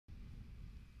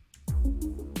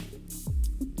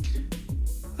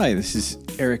Hi, this is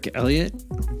Eric Elliott.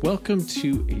 Welcome to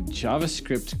a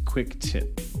JavaScript quick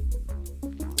tip.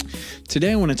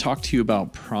 Today I want to talk to you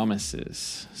about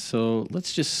promises. So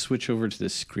let's just switch over to the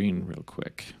screen real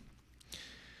quick.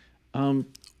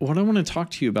 What I want to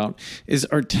talk to you about is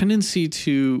our tendency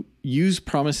to use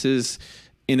promises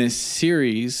in a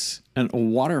series and a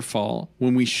waterfall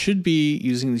when we should be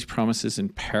using these promises in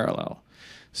parallel.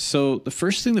 So the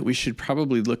first thing that we should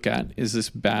probably look at is this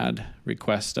bad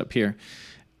request up here.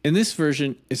 In this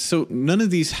version, so none of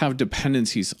these have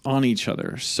dependencies on each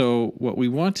other. So what we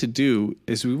want to do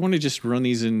is we want to just run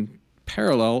these in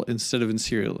parallel instead of in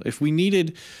serial. If we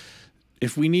needed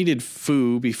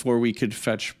foo before we could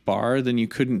fetch bar, then you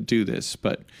couldn't do this.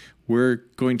 But we're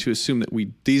going to assume that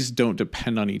these don't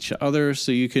depend on each other,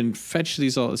 so you can fetch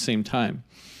these all at the same time.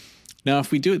 Now,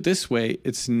 if we do it this way,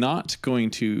 it's not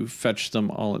going to fetch them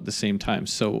all at the same time.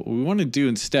 So what we want to do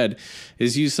instead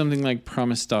is use something like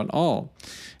promise.all.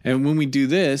 And when we do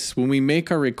this, when we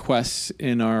make our requests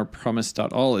in our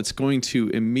promise.all, it's going to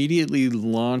immediately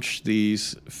launch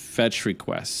these fetch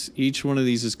requests. Each one of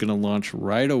these is going to launch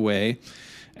right away,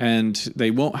 and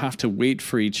they won't have to wait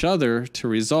for each other to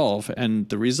resolve. And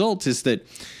the result is that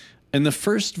in the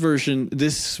first version,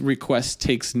 this request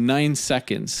takes 9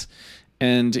 seconds.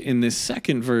 And in this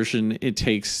second version, it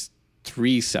takes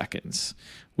 3 seconds,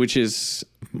 which is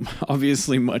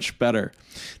obviously much better.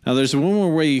 Now, there's one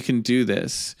more way you can do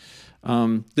this.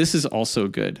 This is also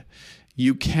good.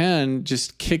 You can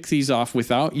just kick these off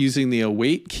without using the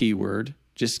await keyword.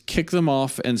 Just kick them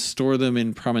off and store them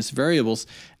in promise variables.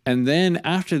 And then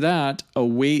after that,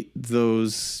 await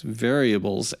those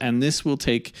variables. And this will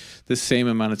take the same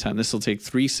amount of time. This will take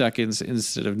 3 seconds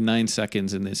instead of 9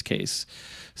 seconds in this case.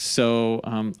 So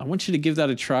I want you to give that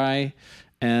a try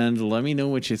and let me know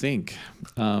what you think.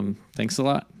 Thanks a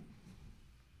lot.